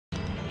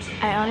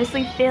I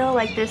honestly feel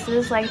like this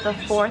is like the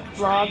 4th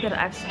vlog that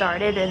I've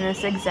started in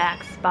this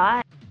exact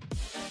spot.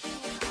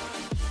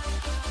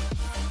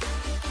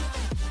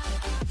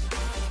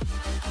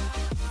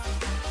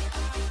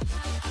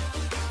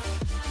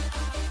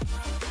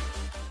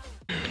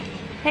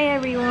 Hey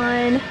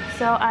everyone,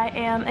 so I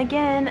am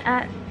again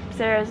at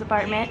Sarah's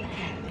apartment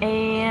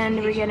and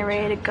we're getting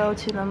ready to go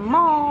to the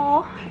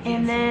mall,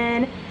 and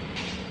then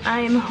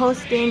I am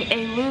hosting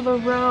a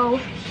LuLaRoe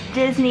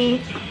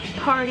Disney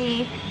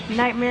party,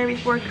 Nightmare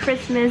Before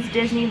Christmas,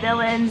 Disney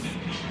villains,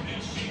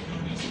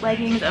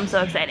 leggings. I'm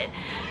so excited.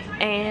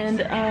 And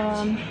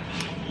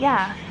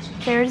yeah,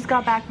 Sarah just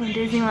got back from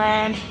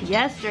Disneyland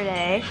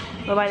yesterday,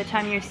 but by the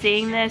time you're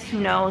seeing this, who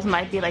knows,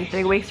 might be like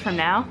 3 weeks from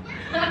now.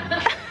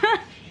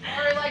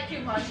 Or like 2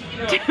 months.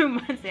 2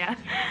 months, yeah.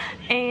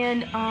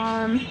 And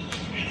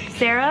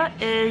Sarah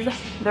is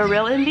the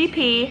real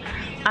MVP.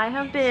 I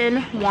have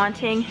been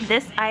wanting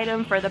this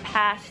item for the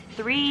past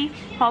 3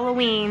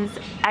 Halloweens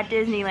at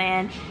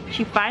Disneyland.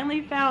 She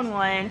finally found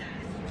one,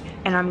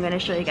 and I'm gonna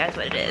show you guys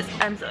what it is.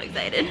 I'm so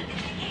excited.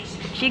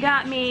 She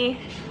got me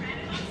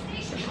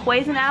the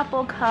Poison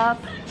Apple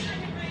cup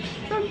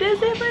from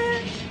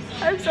Disneyland.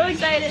 I'm so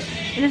excited.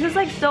 And this is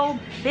like so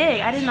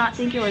big. I did not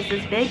think it was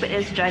this big, but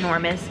it's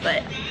ginormous,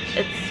 but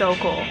it's so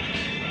cool.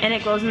 And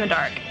it glows in the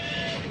dark.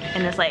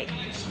 And it's like,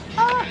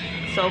 ah,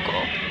 so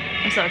cool.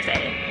 I'm so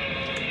excited.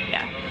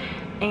 Yeah.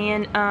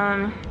 And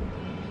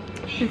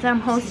since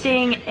I'm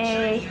hosting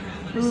a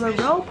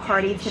LuLaRoe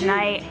party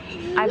tonight,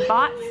 I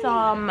bought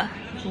some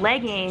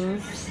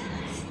leggings,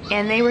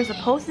 and they were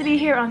supposed to be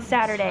here on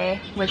Saturday,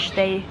 which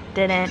they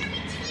didn't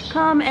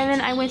come. And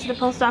then I went to the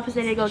post office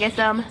to go get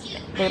them.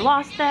 They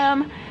lost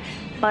them,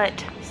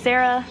 but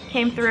Sarah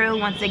came through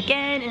once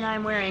again, and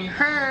I'm wearing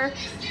her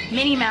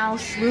Minnie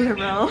Mouse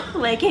LuLaRoe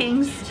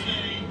leggings.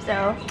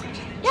 So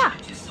yeah,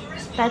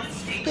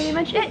 that's pretty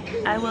much it.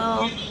 I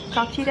will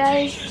talk to you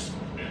guys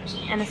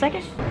in a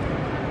second.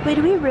 Would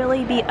we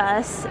really be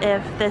us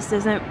if this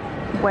isn't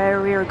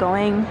where we are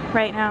going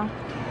right now?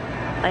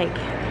 Like,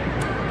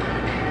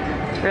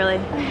 really?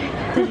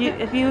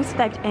 If you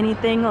expect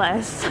anything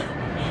less,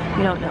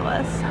 you don't know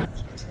us. I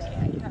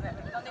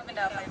don't even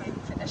know if I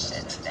finished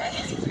it today.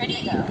 Ready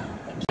to go.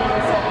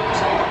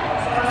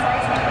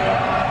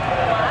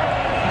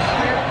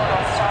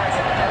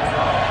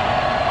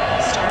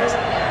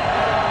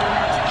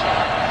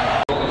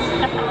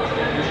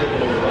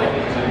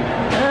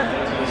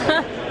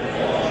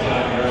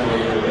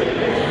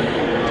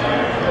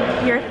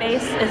 Your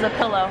face is a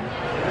pillow.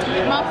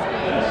 Mostly.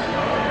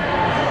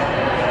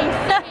 He's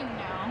sitting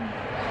now.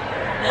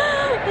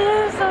 It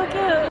is so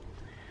cute.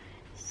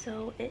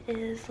 So it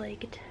is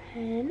like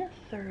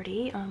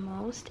 10:30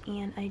 almost,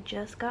 and I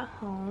just got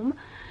home.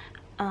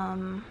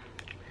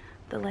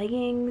 The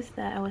leggings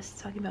that I was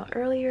talking about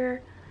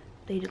earlier,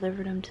 they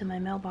delivered them to my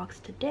mailbox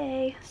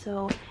today,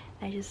 so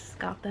I just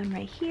got them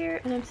right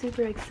here, and I'm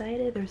super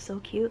excited. They're so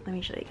cute. Let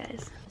me show you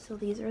guys. So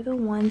these are the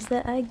ones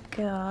that I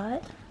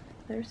got.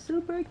 They're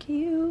super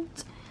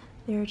cute.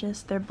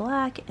 They're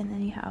black, and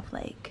then you have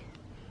like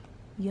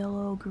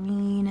yellow,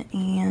 green,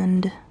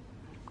 and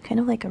kind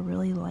of like a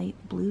really light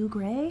blue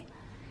gray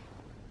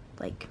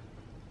like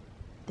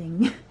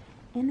thing.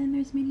 And then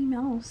there's Minnie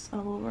Mouse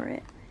all over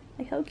it.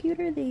 Like, how cute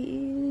are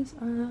these?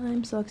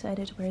 I'm so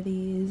excited to wear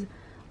these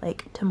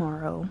like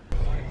tomorrow.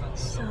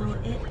 So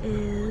it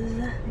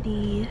is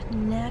the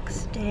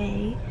next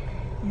day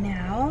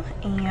now,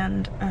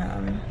 and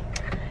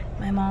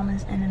my mom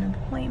is in an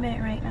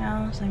appointment right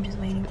now, so I'm just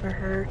waiting for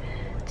her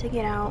to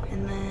get out,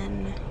 and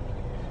then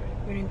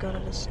we're gonna go to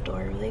the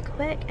store really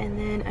quick, and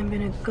then I'm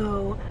gonna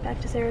go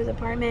back to Sarah's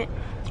apartment,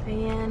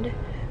 and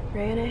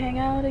we're gonna hang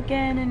out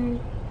again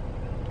and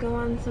go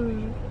on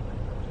some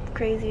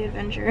crazy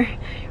adventure.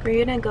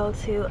 We're gonna go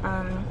to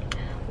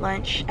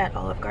lunch at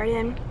Olive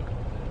Garden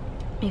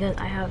because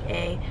I have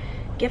a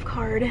gift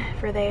card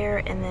for there,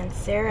 and then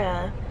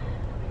Sarah,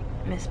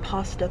 Miss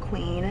Pasta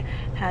Queen,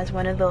 has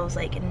one of those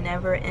like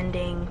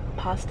never-ending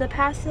pasta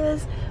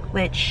passes,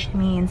 which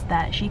means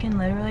that she can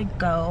literally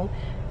go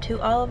to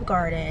Olive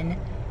Garden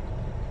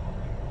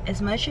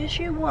as much as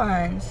she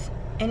wants,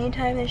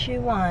 anytime that she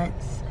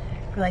wants,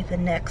 for like the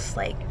next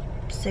like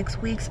 6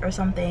 weeks or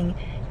something,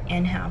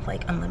 and have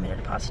like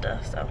unlimited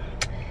pasta. So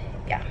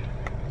yeah,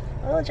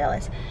 a little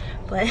jealous,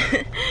 but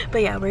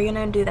but yeah, we're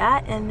gonna do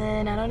that, and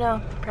then I don't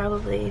know,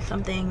 probably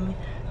something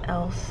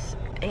else.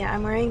 Yeah,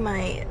 I'm wearing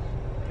my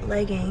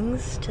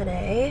leggings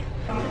today.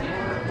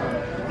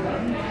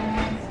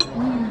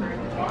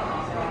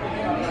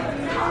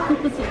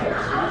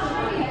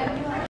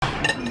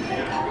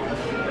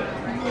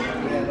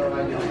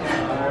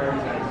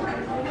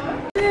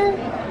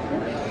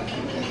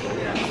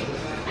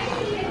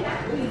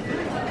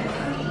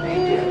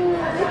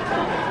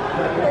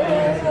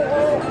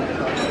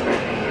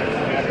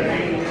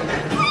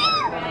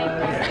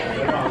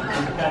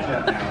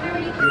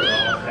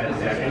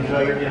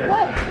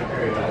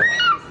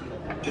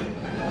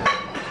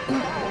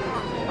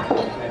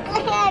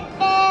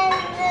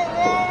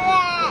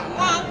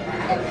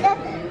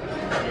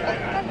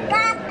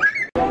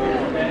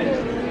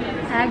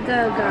 So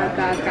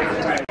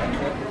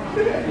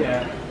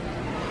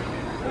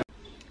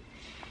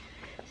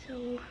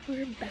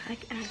we're back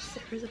at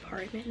Sarah's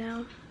apartment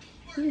now.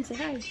 You can say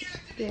hi.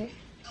 Yeah.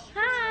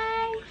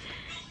 Hi!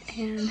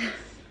 And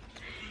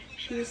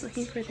she was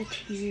looking for the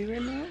TV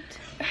remote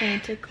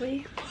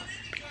frantically.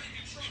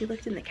 She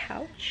looked in the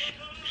couch.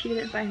 She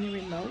didn't find the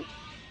remote.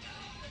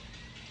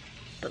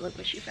 But look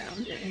what she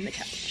found in the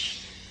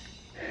couch.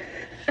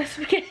 A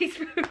spaghetti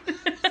spoon.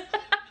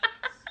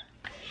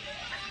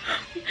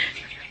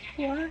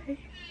 Why?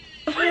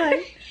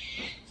 Why?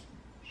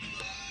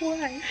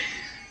 Why?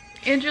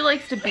 Andrew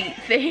likes to beat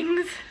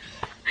things.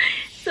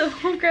 So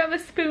he'll grab a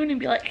spoon and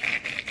be like,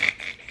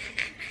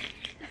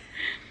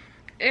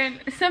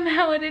 and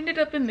somehow it ended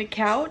up in the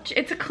couch.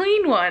 It's a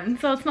clean one,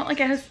 so it's not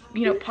like it has,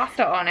 you know,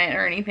 pasta on it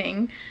or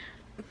anything.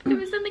 It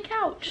was in the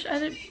couch. I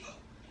didn't,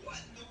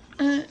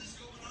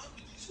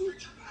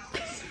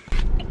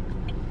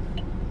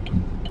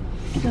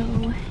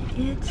 So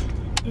it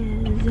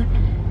is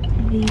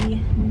the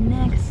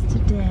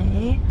next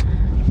day,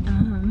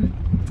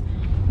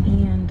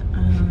 and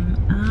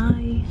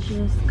I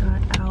just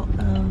got out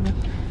of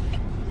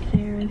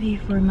therapy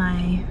for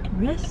my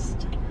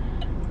wrist,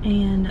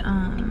 and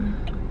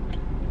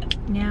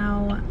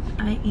now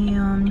I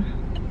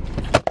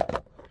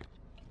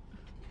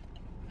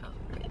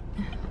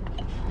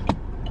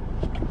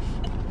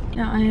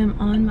am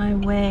on my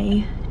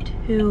way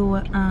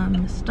to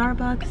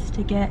Starbucks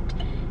to get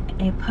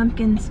a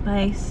pumpkin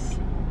spice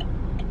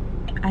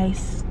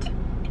iced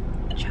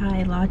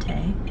chai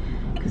latte,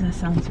 because that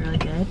sounds really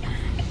good.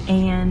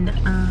 And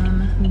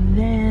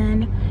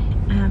then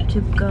I have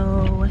to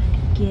go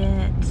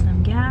get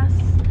some gas,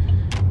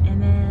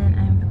 and then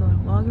I have to go to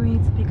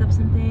Walgreens to pick up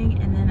something,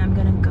 and then I'm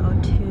gonna go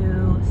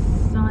to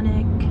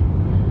Sonic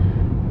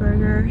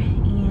Burger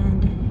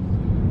and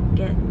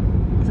get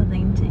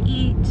something to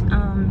eat.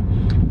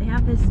 They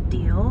have this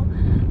deal.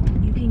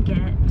 You can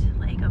get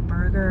like a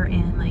burger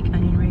and like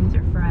onion rings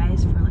or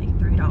fries for like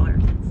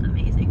 $3. It's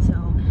amazing. So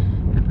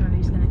I'm probably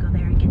just gonna go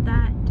there and get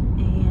that,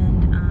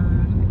 and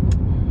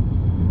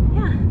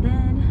yeah,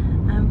 then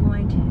I'm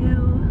going to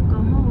go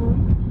home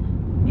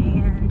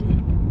and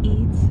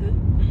eat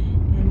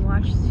and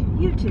watch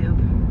YouTube.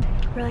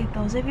 For like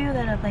those of you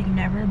that have like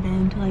never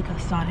been to like a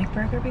Sonic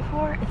Burger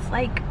before, it's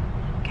like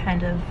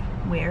kind of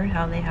weird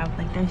how they have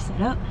like their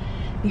setup,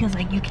 because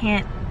like you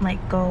can't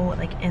like go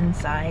like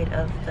inside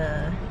of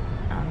the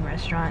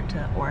restaurant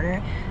to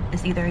order.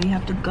 It's either you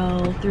have to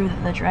go through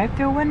the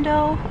drive-through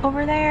window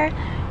over there,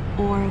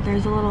 or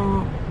there's a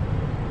little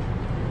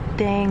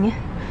thing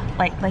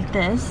like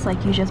this,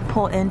 like you just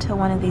pull into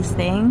one of these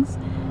things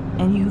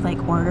and you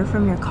like order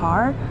from your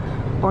car,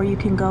 or you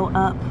can go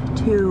up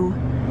to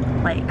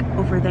like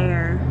over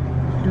there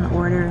and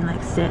order and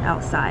like sit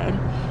outside.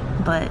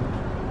 But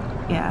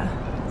yeah,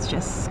 it's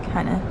just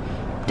kind of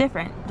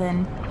different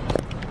than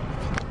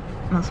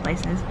most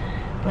places.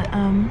 But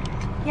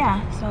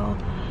yeah, so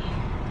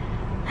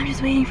I'm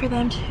just waiting for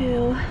them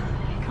to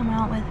come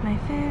out with my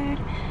food,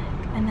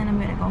 and then I'm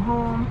gonna go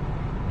home.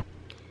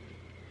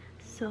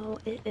 So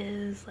it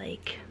is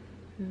like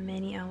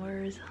many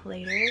hours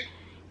later,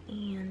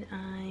 and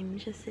I'm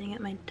just sitting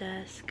at my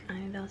desk.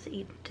 I'm about to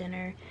eat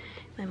dinner.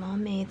 My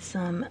mom made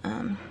some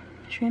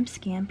shrimp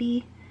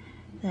scampi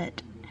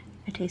that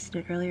I tasted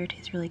it earlier. It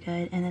tastes really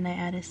good. And then I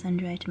added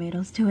sun-dried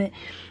tomatoes to it,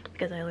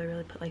 because I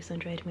literally put like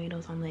sun-dried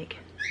tomatoes on like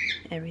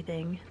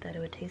everything that it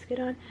would taste good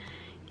on.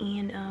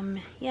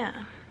 And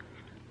yeah,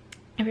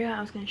 I forgot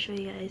I was gonna show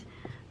you guys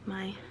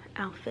my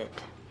outfit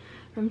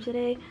from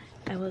today.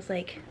 I was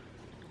like,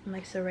 I'm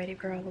like so ready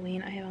for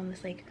Halloween. I have on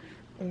this like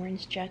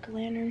orange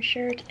jack-o'-lantern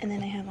shirt, and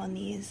then I have on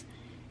these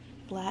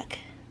black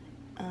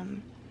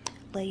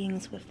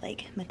leggings with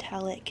like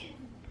metallic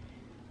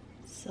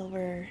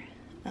silver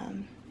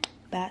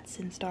bats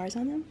and stars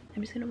on them.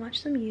 I'm just gonna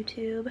watch some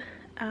YouTube.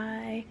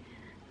 I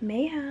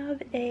may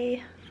have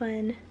a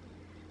fun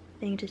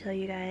thing to tell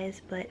you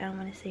guys, but I don't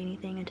want to say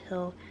anything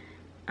until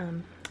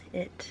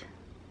it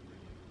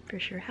for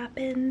sure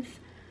happens,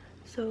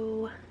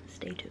 so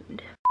stay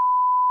tuned.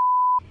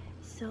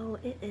 So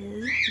it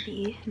is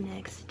the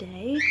next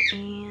day,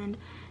 and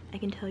I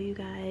can tell you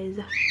guys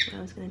what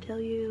I was going to tell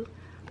you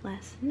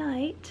last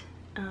night.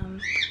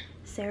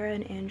 Sarah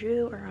and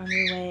Andrew are on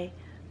their way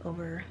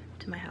over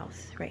to my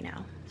house right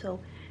now, so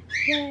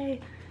yay.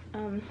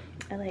 I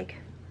like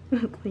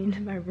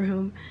cleaned my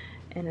room,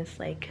 and it's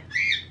like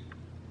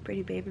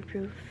pretty baby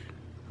proof,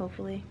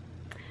 hopefully.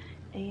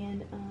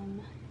 And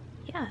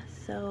yeah,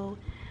 so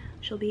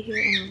she'll be here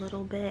in a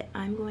little bit.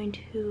 I'm going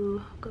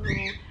to go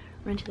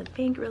run to the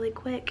bank really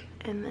quick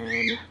and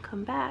then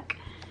come back,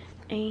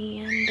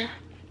 and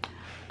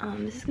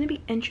this is gonna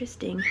be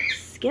interesting.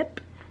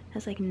 Skip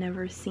has like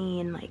never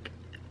seen like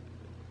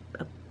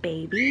a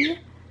baby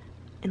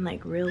in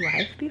like real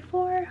life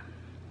before,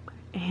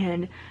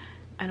 and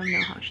I don't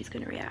know how she's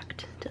gonna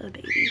react to a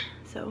baby,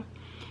 so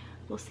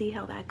we'll see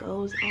how that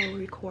goes. I'll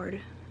record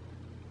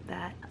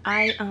that.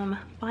 I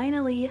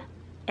finally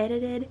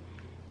edited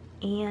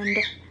and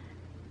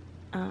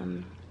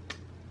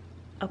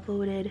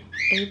uploaded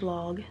a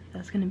vlog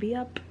that's gonna be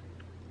up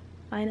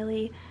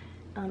finally.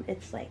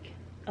 It's like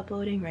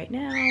uploading right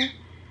now.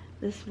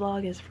 This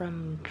vlog is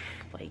from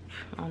like,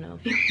 I don't know, a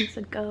few weeks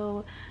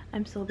ago.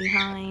 I'm so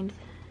behind.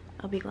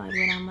 I'll be glad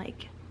when I'm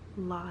like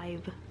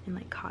live and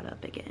like caught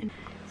up again.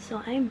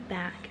 So I'm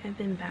back. I've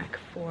been back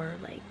for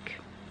like,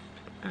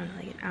 I don't know,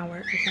 like an hour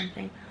or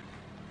something.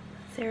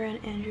 Sarah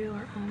and Andrew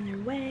are on their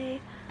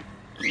way,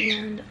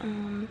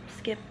 and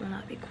Skip will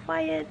not be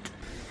quiet.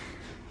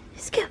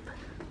 Skip,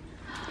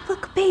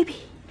 look,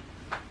 baby.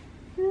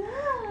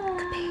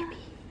 Look, baby.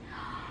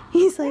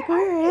 He's like,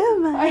 where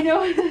am I? I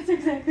know, that's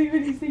exactly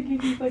what he's thinking.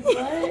 He's like,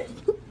 what?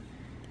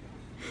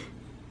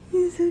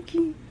 He's so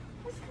cute.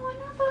 What's going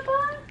on,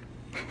 Papa?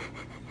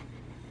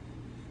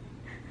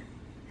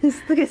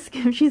 Just look at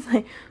Skip. She's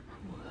like,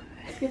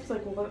 what? Skip's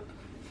like, what?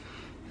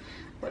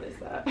 What is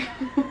that?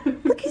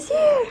 Look, he's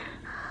here.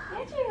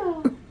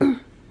 Andrew.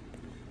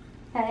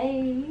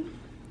 Hey.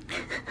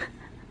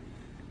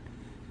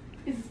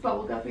 Is this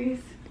bubble guppies?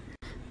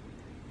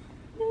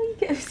 No, you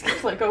get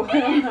Skip's like, oh,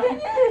 hell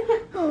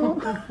no.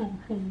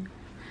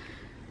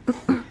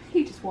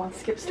 He just wants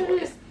Skip's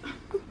toys.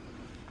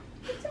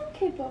 It's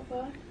okay,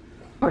 Papa.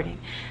 Recording.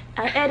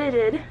 I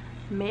edited,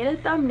 made a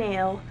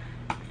thumbnail,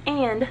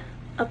 and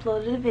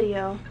uploaded a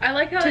video I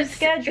like how to it's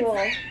schedule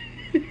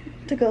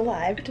to go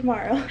live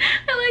tomorrow. I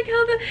like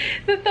how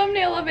the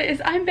thumbnail of it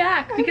is I'm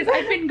back because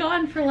I've been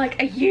gone for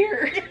like a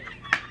year.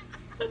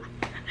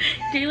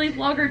 Daily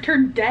vlogger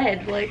turned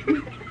dead, like.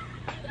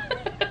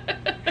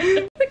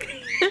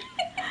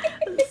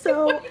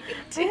 So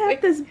I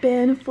have this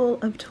bin full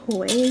of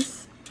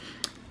toys,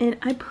 and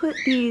I put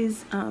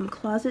these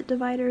closet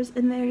dividers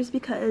in there just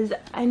because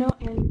I know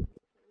Andrew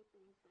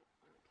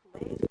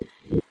toys,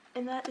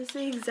 and that is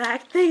the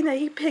exact thing that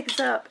he picks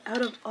up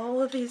out of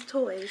all of these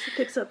toys. He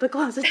picks up the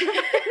closet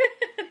divider.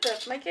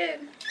 That's my kid.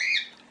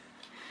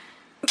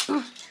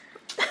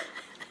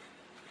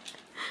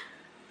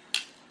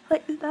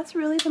 Like, that's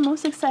really the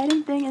most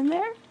exciting thing in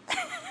there?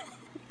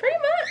 Pretty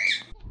much.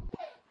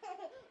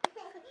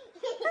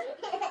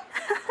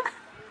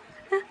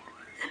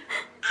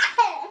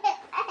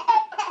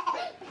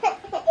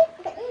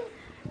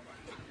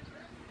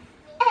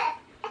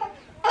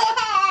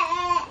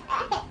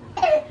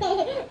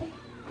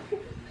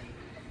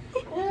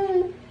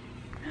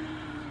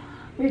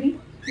 Ready?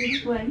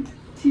 1,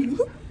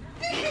 2.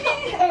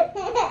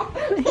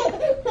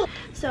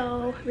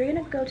 So we're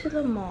gonna go to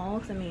the mall,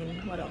 'cause I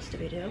mean, what else do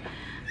we do?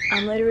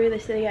 Literally the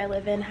city I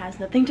live in has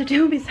nothing to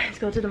do besides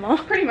go to the mall.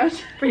 Pretty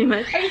much. Pretty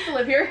much. I used to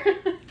live here.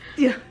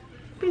 Yeah,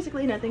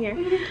 basically nothing here.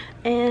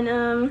 And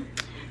I'm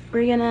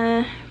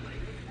gonna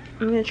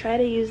try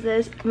to use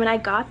this. When I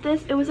got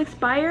this, it was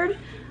expired,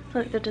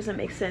 so that doesn't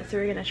make sense. So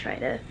we're gonna try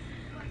to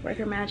work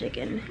our magic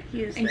and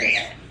use this,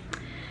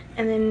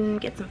 and then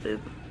get some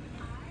food.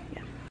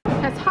 Yeah.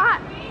 That's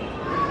hot.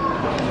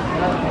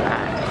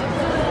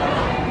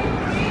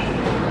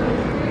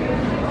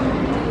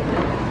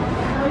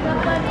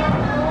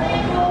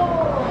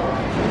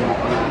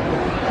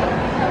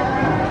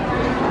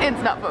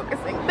 It's not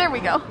focusing. There we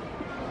go.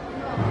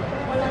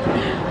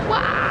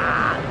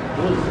 Wow.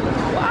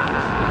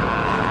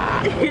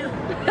 Wow.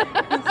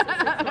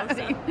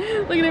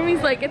 Look at him,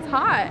 he's like, it's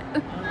hot.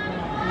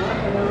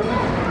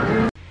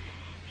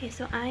 Okay,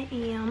 so I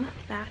am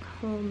back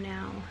home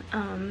now.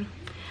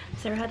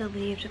 Sarah had to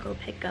leave to go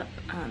pick up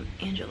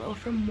Angelo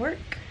from work.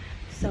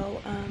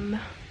 So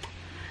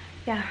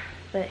yeah,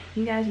 but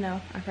you guys know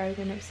I'm probably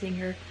gonna end up seeing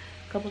her a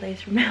couple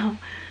days from now.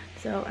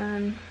 So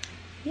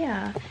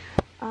yeah,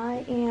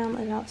 I am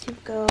about to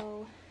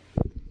go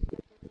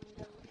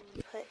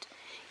and put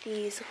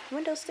these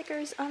window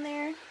stickers on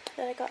there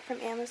that I got from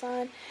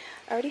Amazon.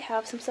 I already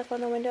have some stuff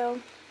on the window,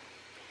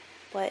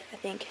 but I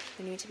think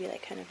there needs to be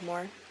like kind of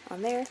more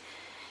on there.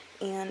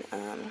 And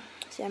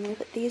so I'm gonna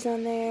put these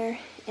on there,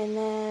 and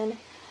then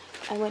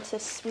we went to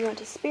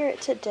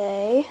Spirit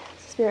today,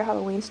 Spirit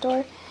Halloween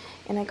store,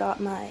 and I got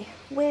my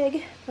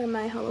wig for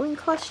my Halloween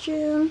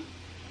costume.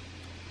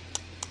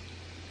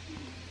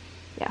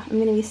 Yeah, I'm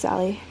gonna be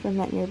Sally from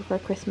Nightmare Before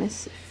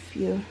Christmas, if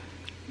you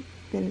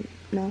didn't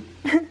know.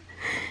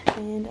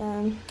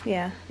 And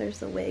yeah, there's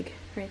the wig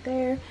right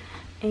there,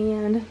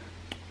 and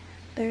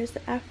there's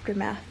the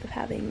aftermath of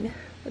having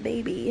a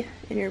baby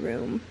in your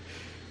room.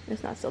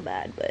 It's not so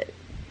bad, but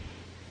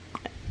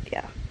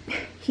yeah.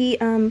 He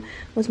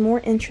was more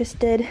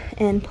interested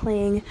in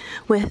playing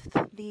with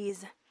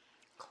these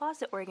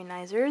closet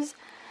organizers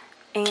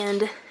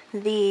and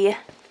the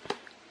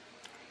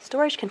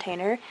storage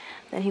container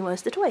than he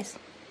was the toys.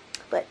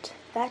 But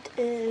that's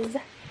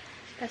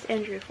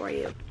Andrew for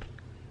you.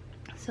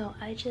 So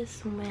I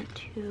just went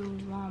to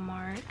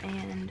Walmart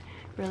and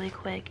really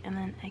quick, and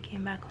then I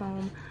came back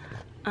home.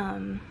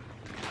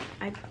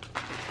 I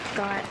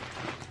got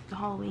the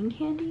Halloween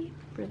candy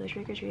for the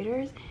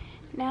trick-or-treaters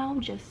now,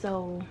 just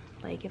so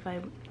like if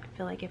I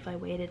feel like if I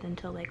waited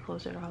until like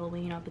closer to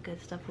Halloween, all the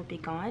good stuff would be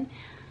gone.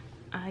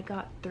 I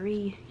got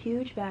 3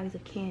 huge bags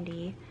of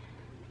candy,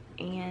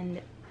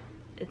 and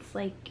it's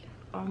like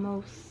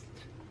almost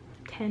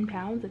 10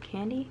 pounds of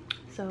candy.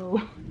 So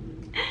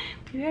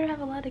we better have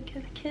a lot of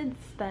kids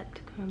that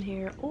come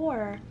here,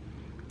 or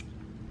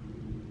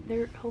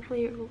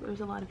hopefully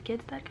there's a lot of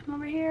kids that come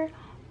over here,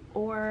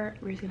 or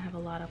we're just gonna have a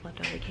lot of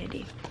leftover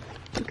candy.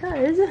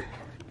 Because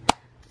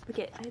look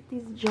at, I have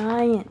these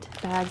giant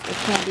bags of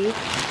candy.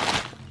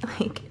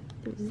 Like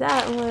there's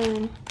that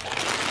one,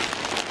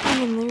 and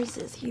then there's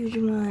this huge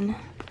one,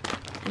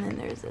 and then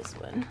there's this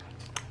one.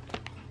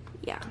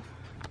 Yeah.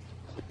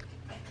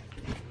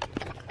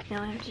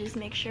 Now I have to just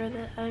make sure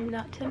that I'm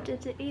not tempted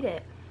to eat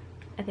it.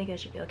 I think I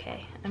should be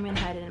okay. I'm gonna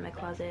hide it in my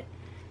closet,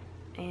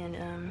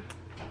 and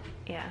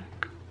yeah,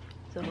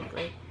 so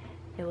hopefully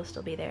it will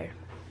still be there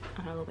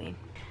on Halloween.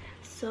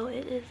 So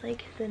it is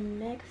like the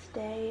next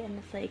day, and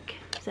it's like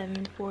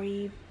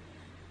 7:45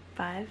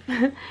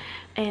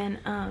 and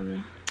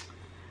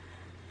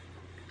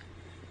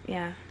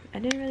yeah, I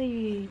didn't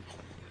really,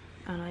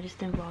 I don't know, I just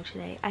didn't vlog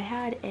today. I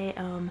had a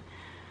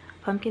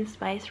pumpkin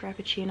spice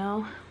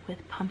frappuccino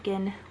with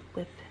pumpkin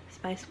with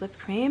spice whipped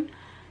cream,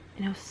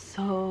 and it was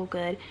so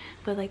good.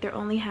 But like they're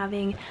only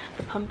having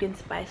the pumpkin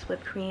spice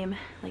whipped cream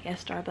like at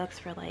Starbucks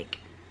for like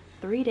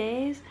 3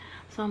 days,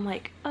 so I'm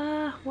like,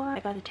 what? I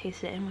got to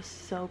taste it and it was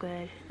so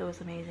good. It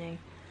was amazing.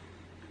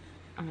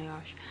 Oh my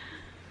gosh.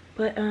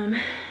 But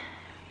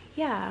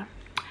yeah,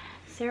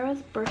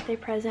 Sarah's birthday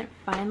present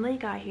finally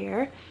got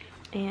here,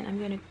 and I'm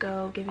gonna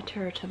go give it to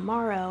her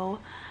tomorrow.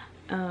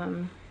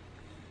 Yeah,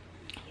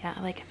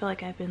 like I feel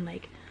like I've been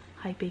like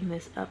hyping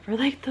this up for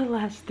like the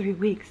last 3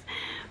 weeks.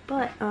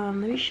 But let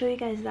me show you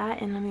guys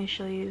that, and let me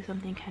show you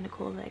something kind of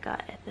cool that I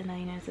got at the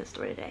 99cent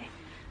store today.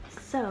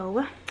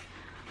 So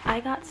I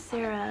got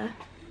Sarah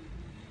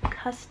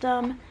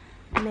custom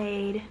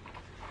made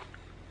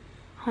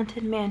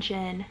Haunted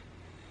Mansion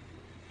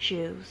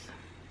shoes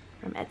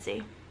from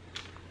Etsy.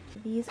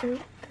 These are,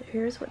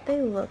 here's what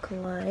they look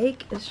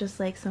like. It's just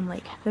like some,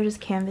 like, they're just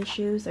canvas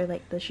shoes. They're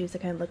like the shoes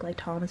that kind of look like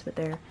Toms, but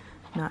they're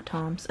not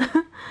Toms.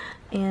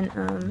 And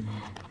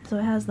so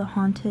it has the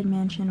Haunted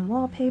Mansion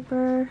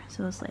wallpaper,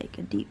 so it's like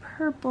a deep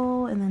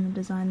purple, and then the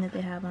design that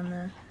they have on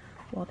the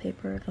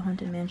wallpaper of the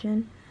Haunted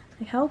Mansion.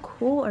 Like, how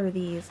cool are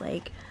these?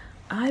 Like,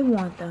 I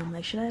want them.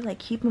 Like, should I like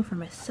keep them for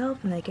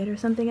myself and like get her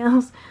something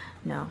else?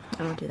 No,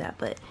 I won't do that.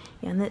 But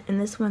yeah, and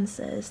this one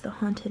says the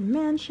Haunted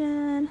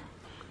Mansion,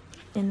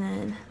 and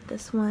then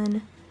this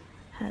one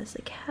has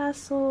a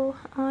castle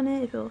on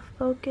it, if it'll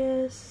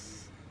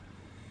focus.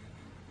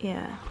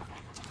 Yeah,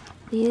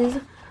 these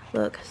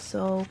look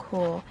so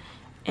cool.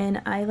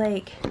 And I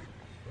like,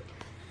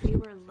 we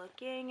were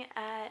looking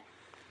at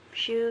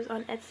shoes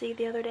on Etsy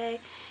the other day,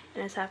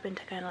 and I just happened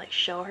to kind of like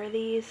show her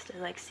these to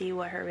like see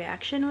what her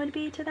reaction would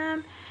be to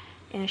them,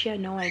 and she had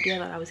no idea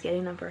that I was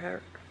getting them for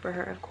her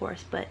of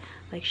course, but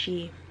like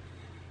she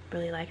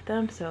really liked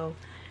them, so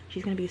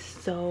she's gonna be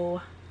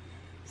so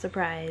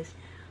surprised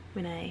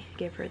when I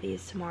give her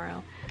these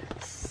tomorrow.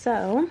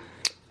 So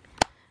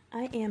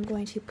I am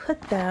going to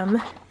put them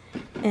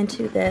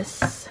into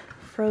this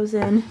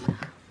frozen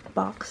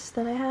box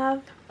that I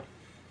have,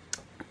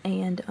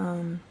 and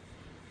I'm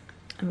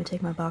gonna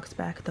take my box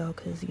back though,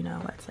 because you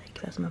know it's like,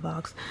 that's my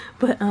box.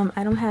 But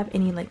I don't have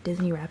any like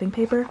Disney wrapping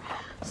paper,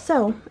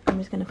 so I'm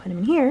just gonna put them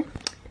in here,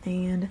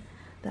 and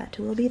that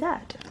will be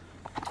that.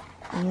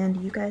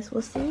 And you guys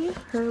will see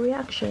her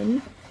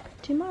reaction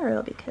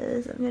tomorrow,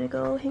 because I'm gonna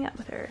go hang out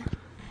with her.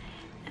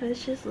 I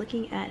was just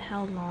looking at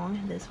how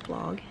long this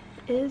vlog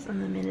is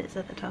on the minutes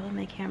at the top of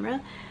my camera,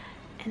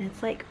 and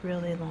it's like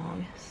really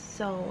long.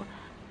 So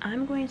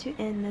I'm going to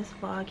end this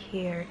vlog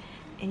here,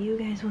 and you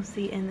guys will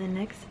see in the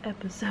next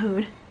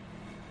episode,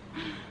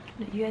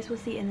 you guys will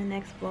see in the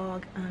next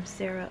vlog,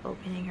 Sarah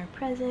opening her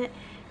present,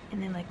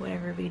 and then like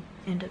whatever we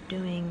end up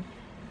doing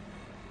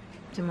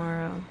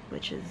tomorrow,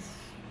 which is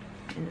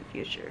in the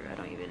future, I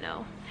don't even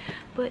know.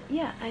 But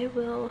yeah, I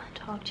will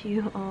talk to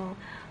you all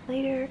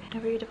later.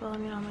 Don't forget to follow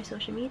me on all my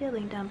social media,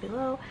 link down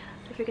below.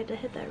 Don't forget to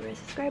hit that red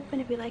subscribe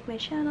button if you like my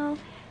channel,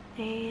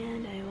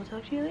 and I will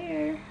talk to you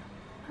later.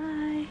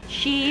 Bye.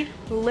 She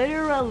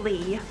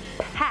literally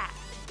packed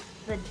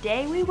the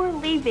day we were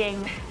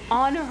leaving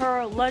on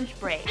her lunch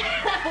break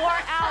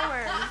 4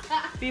 hours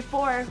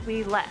before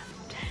we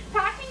left.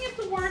 Packing is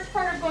the worst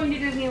part of going to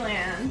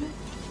Disneyland.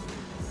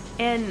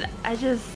 And I just